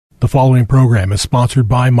The following program is sponsored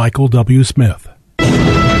by Michael W. Smith. The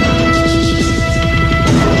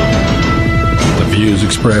views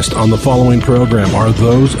expressed on the following program are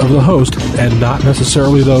those of the host and not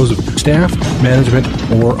necessarily those of staff, management,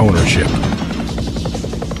 or ownership.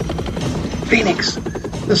 Phoenix,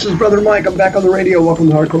 this is Brother Mike. I'm back on the radio. Welcome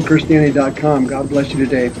to HardcoreChristianity.com. God bless you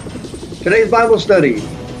today. Today's Bible study,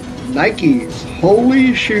 Nike's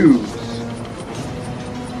Holy Shoes,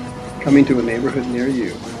 coming to a neighborhood near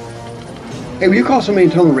you. Hey, will you call somebody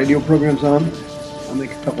and tell them the radio program's on? I'll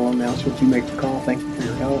make a couple of announcements. You make the call. Thank you for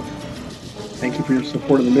your help. Thank you for your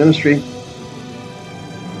support of the ministry.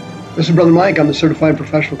 This is Brother Mike. I'm the certified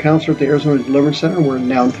professional counselor at the Arizona Deliverance Center. We're in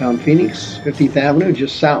downtown Phoenix, 50th Avenue,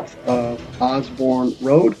 just south of Osborne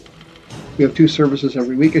Road. We have 2 services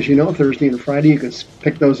every week, as you know, Thursday and Friday. You can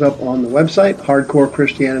pick those up on the website,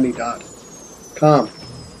 hardcorechristianity.com.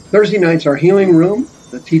 Thursday night's our healing room.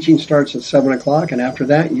 The teaching starts at 7 o'clock, and after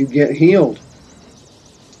that, you get healed.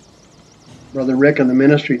 Brother Rick and the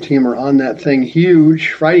ministry team are on that thing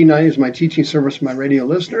huge. Friday night is my teaching service for my radio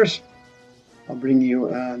listeners. I'll bring you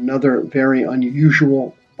another very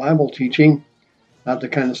unusual Bible teaching, not the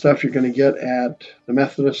kind of stuff you're going to get at the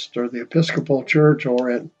Methodist or the Episcopal Church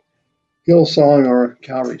or at Hillsong or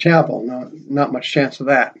Calvary Chapel. No, not much chance of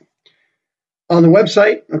that. On the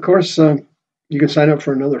website, of course, you can sign up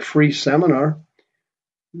for another free seminar.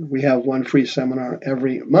 We have one free seminar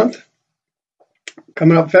every month.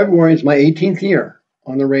 Coming up February is my 18th year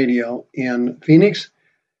on the radio in Phoenix.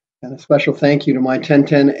 And a special thank you to my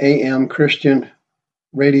 1010 AM Christian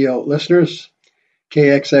radio listeners,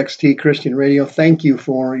 KXXT Christian Radio. Thank you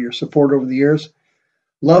for your support over the years.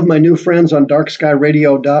 Love my new friends on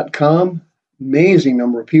darkskyradio.com. Amazing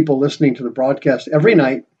number of people listening to the broadcast every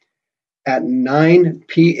night at 9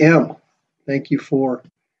 p.m. Thank you for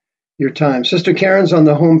your time. Sister Karen's on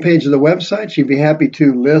the homepage of the website. She'd be happy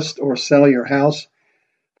to list or sell your house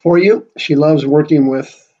for you. She loves working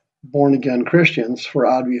with born-again Christians for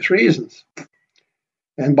obvious reasons.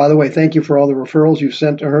 And by the way, thank you for all the referrals you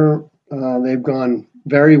sent to her. They've gone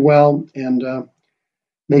very well and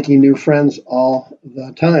making new friends all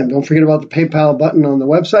the time. Don't forget about the PayPal button on the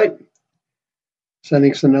website.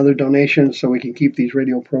 Sending us another donation so we can keep these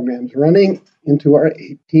radio programs running into our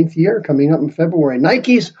 18th year coming up in February.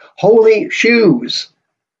 Nike's Holy Shoes.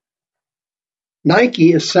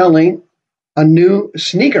 Nike is selling a new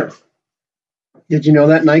sneaker. Did you know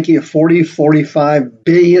that? Nike, a $45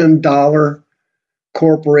 billion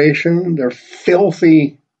corporation. They're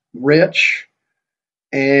filthy rich,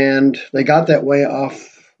 and they got that way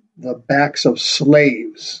off the backs of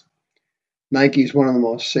slaves. Nike's one of the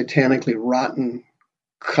most satanically rotten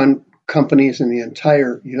companies in the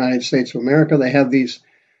entire United States of America. They have these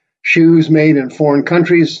shoes made in foreign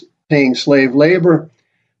countries, paying slave labor.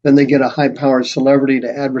 Then they get a high-powered celebrity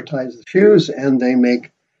to advertise the shoes, and they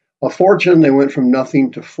make a fortune. They went from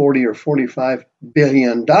nothing to 40 or $45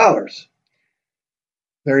 billion.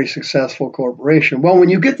 Very successful corporation. Well, when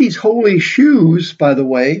you get these holy shoes, by the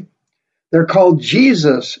way, they're called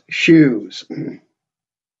Jesus shoes.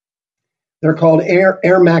 They're called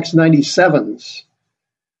Air Max 97s.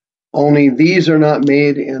 Only these are not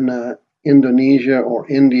made in Indonesia or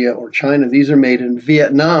India or China. These are made in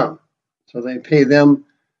Vietnam. So they pay them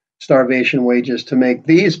starvation wages to make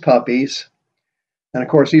these puppies. And of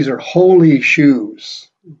course, these are holy shoes,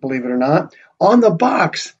 believe it or not. On the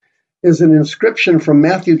box is an inscription from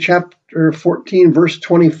Matthew chapter 14, verse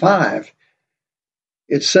 25.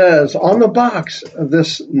 It says, on the box of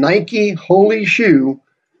this Nike holy shoe,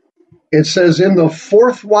 it says, in the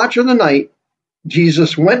 4th watch of the night,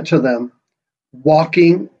 Jesus went to them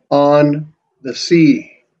walking on the sea.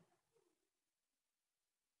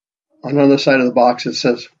 On the other side of the box, it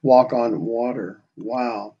says, walk on water.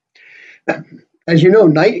 Wow. As you know,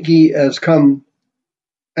 Nike has come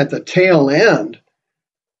at the tail end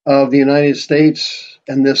of the United States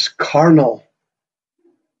and this carnal,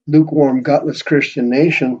 lukewarm, gutless Christian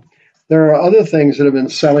nation. There are other things that have been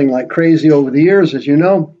selling like crazy over the years, as you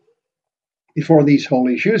know, before these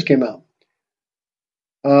holy shoes came out.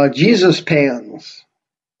 Jesus pans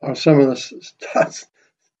are some of the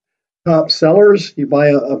top sellers. You buy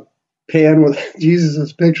a pan with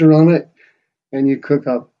Jesus' picture on it, and you cook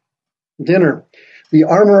up dinner. The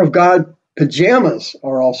Armor of God pajamas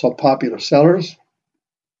are also popular sellers.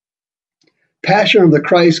 Passion of the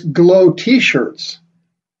Christ glow t-shirts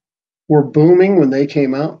were booming when they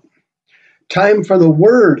came out. Time for the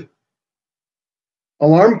Word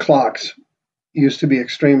alarm clocks used to be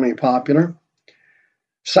extremely popular.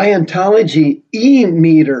 Scientology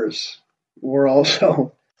e-meters were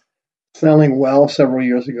also selling well several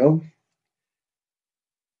years ago.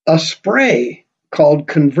 A spray called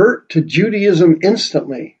Convert to Judaism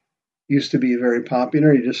Instantly. Used to be very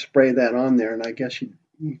popular. You just spray that on there, and I guess you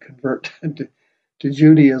convert to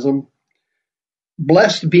Judaism.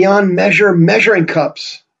 Blessed Beyond Measure measuring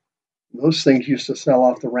cups. Those things used to sell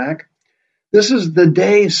off the rack. This is the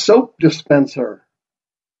Day soap dispenser.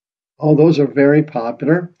 Oh, those are very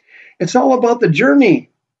popular. It's all about the journey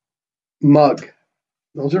mug.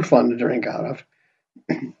 Those are fun to drink out of.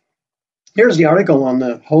 Here's the article on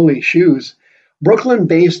the holy shoes.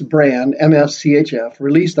 Brooklyn-based brand MSCHF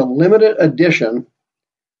released a limited edition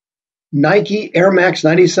Nike Air Max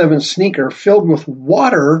 97 sneaker filled with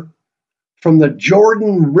water from the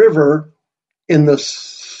Jordan River in the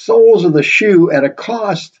soles of the shoe at a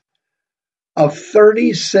cost of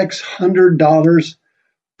 $3,600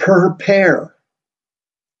 per pair.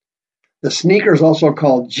 The sneakers, also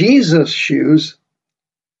called Jesus shoes,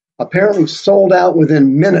 apparently sold out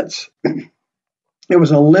within minutes. It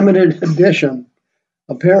was a limited edition,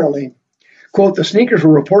 apparently. Quote, the sneakers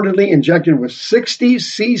were reportedly injected with 60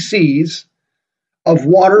 cc's of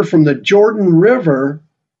water from the Jordan River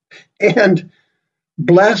and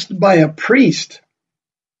blessed by a priest.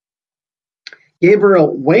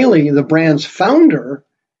 Gabriel Whaley, the brand's founder,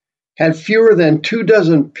 had fewer than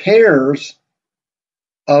 24 pairs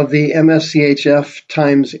of the MSCHF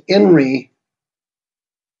times INRI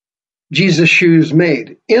Jesus shoes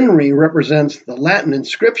made. INRI represents the Latin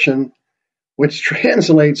inscription, which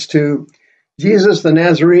translates to Jesus the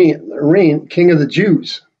Nazarene, King of the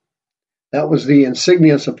Jews. That was the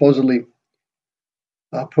insignia supposedly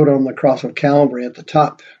put on the cross of Calvary at the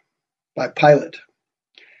top by Pilate.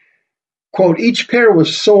 Quote, each pair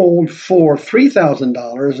was sold for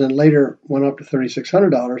 $3,000 and later went up to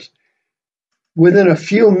 $3,600 within a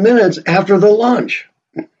few minutes after the launch.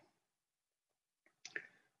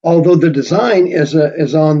 Although the design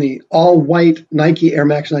is on the all-white Nike Air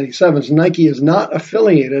Max 97s, Nike is not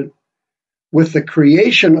affiliated with the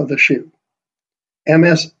creation of the shoe.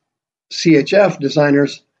 MSCHF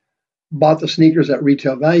designers bought the sneakers at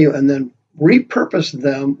retail value and then repurposed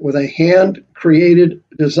them with a hand-created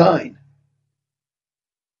design.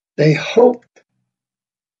 They hoped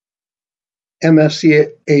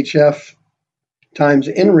MSCHF times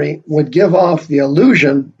INRI would give off the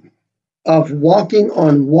illusion of walking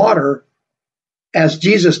on water as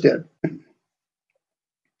Jesus did.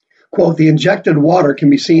 Quote, the injected water can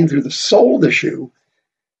be seen through the sole of the shoe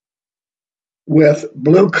with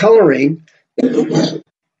blue coloring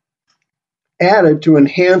added to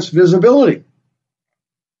enhance visibility,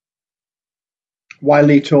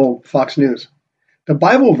 Wiley told Fox News. The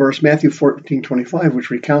Bible verse, Matthew 14:25,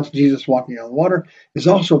 which recounts Jesus walking on the water, is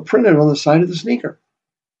also printed on the side of the sneaker.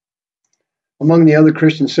 Among the other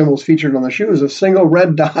Christian symbols featured on the shoe is a single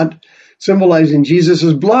red dot symbolizing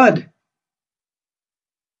Jesus' blood.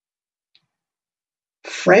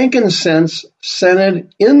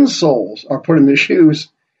 Frankincense-scented insoles are put in the shoes,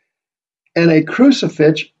 and a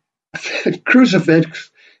crucifix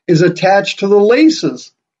is attached to the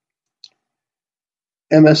laces.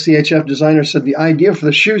 MSCHF designers said the idea for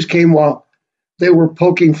the shoes came while they were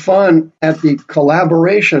poking fun at the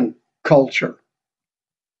collaboration culture.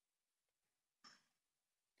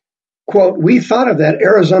 Quote, we thought of that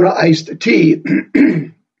Arizona iced tea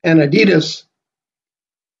and Adidas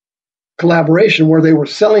collaboration where they were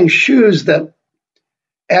selling shoes that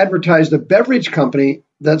advertised a beverage company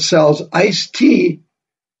that sells iced tea,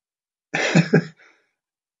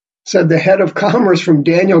 said the head of commerce from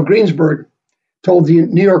Daniel Greensburg told the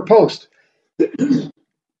New York Post.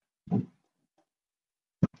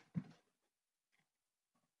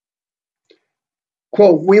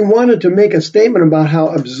 Quote, we wanted to make a statement about how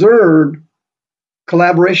absurd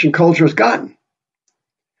collaboration culture has gotten.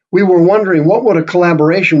 We were wondering, what would a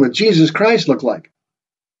collaboration with Jesus Christ look like?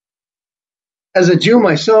 As a Jew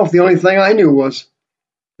myself, the only thing I knew was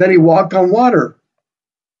that he walked on water.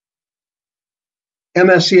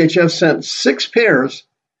 MSCHF sent 6 pairs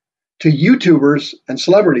to YouTubers and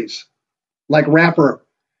celebrities like rapper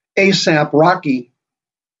A$AP Rocky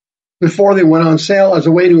before they went on sale as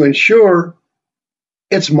a way to ensure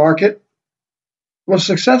its market was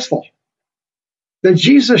successful. The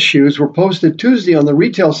Jesus shoes were posted Tuesday on the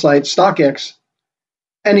retail site StockX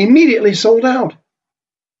and immediately sold out.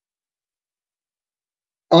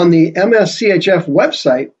 On the MSCHF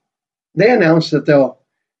website, they announced that they'll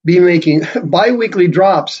be making bi-weekly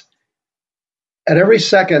drops at every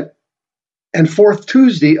second and fourth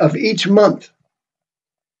Tuesday of each month.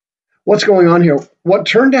 What's going on here? What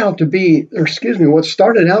started out to be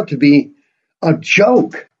a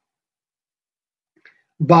joke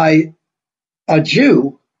by a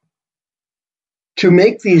Jew to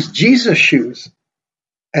make these Jesus shoes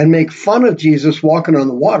and make fun of Jesus walking on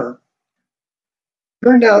the water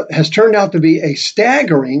has turned out to be a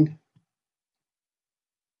staggering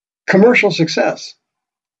commercial success.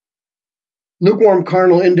 Lukewarm,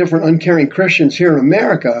 carnal, indifferent, uncaring Christians here in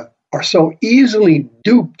America are so easily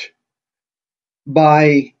duped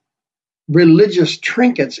by religious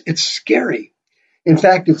trinkets. It's scary. In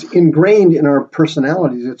fact, it's ingrained in our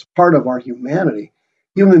personalities. It's part of our humanity.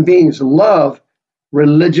 Human beings love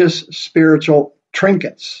religious, spiritual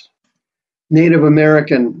trinkets. Native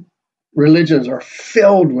American religions are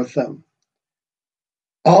filled with them.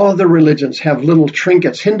 All of the religions have little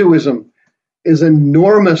trinkets. Hinduism is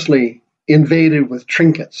enormously invaded with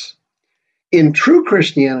trinkets. In true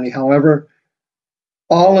Christianity, however,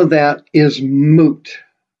 all of that is moot.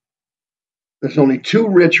 There's only 2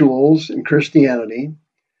 rituals in Christianity.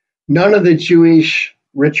 None of the Jewish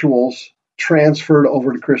rituals transferred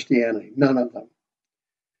over to Christianity. None of them.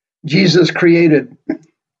 Jesus created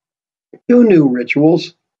 2 new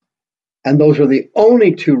rituals, and those are the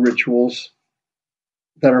only 2 rituals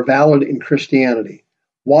that are valid in Christianity.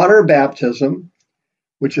 Water baptism,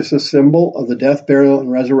 which is a symbol of the death, burial,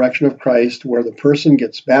 and resurrection of Christ, where the person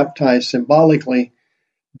gets baptized symbolically,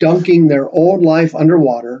 dunking their old life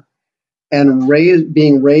underwater and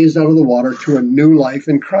being raised out of the water to a new life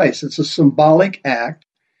in Christ. It's a symbolic act.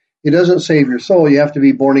 It doesn't save your soul. You have to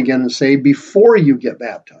be born again and saved before you get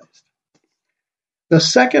baptized. The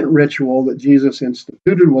second ritual that Jesus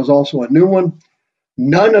instituted was also a new one.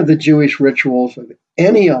 None of the Jewish rituals, of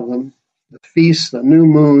any of them, the feasts, the new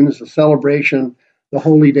moons, the celebration, the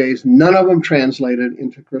holy days, none of them translated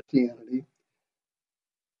into Christianity.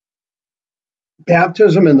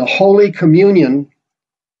 Baptism and the Holy Communion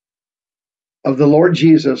of the Lord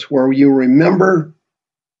Jesus, where you remember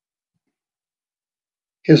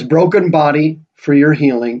his broken body for your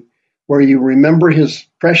healing, where you remember his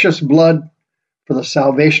precious blood for the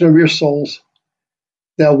salvation of your souls,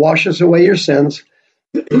 that washes away your sins.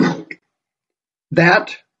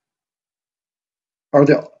 That are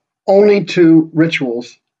the only 2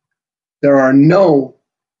 rituals. There are no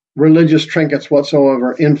religious trinkets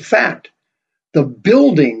whatsoever. In fact, the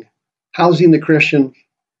building housing the Christian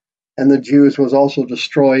and the Jews was also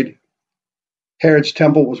destroyed. Herod's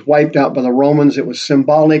temple was wiped out by the Romans. It was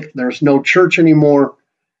symbolic. There's no church anymore.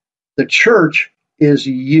 The church is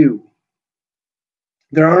you.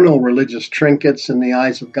 There are no religious trinkets in the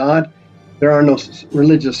eyes of God. There are no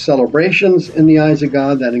religious celebrations in the eyes of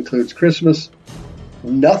God. That includes Christmas.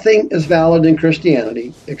 Nothing is valid in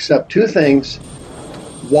Christianity except 2 things.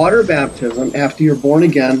 Water baptism, after you're born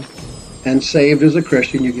again and saved as a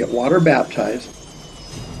Christian, you get water baptized.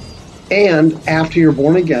 And after you're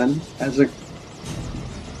born again as a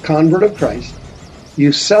convert of Christ,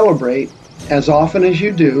 you celebrate as often as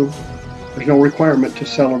you do. There's no requirement to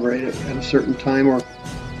celebrate it at a certain time or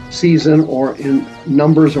season or in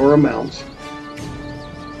numbers or amounts.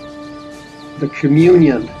 The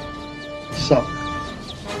communion supper.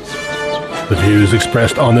 The views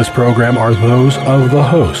expressed on this program are those of the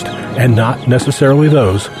host and not necessarily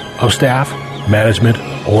those of staff, management,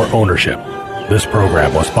 or ownership. This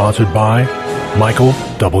program was sponsored by Michael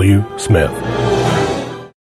W. Smith.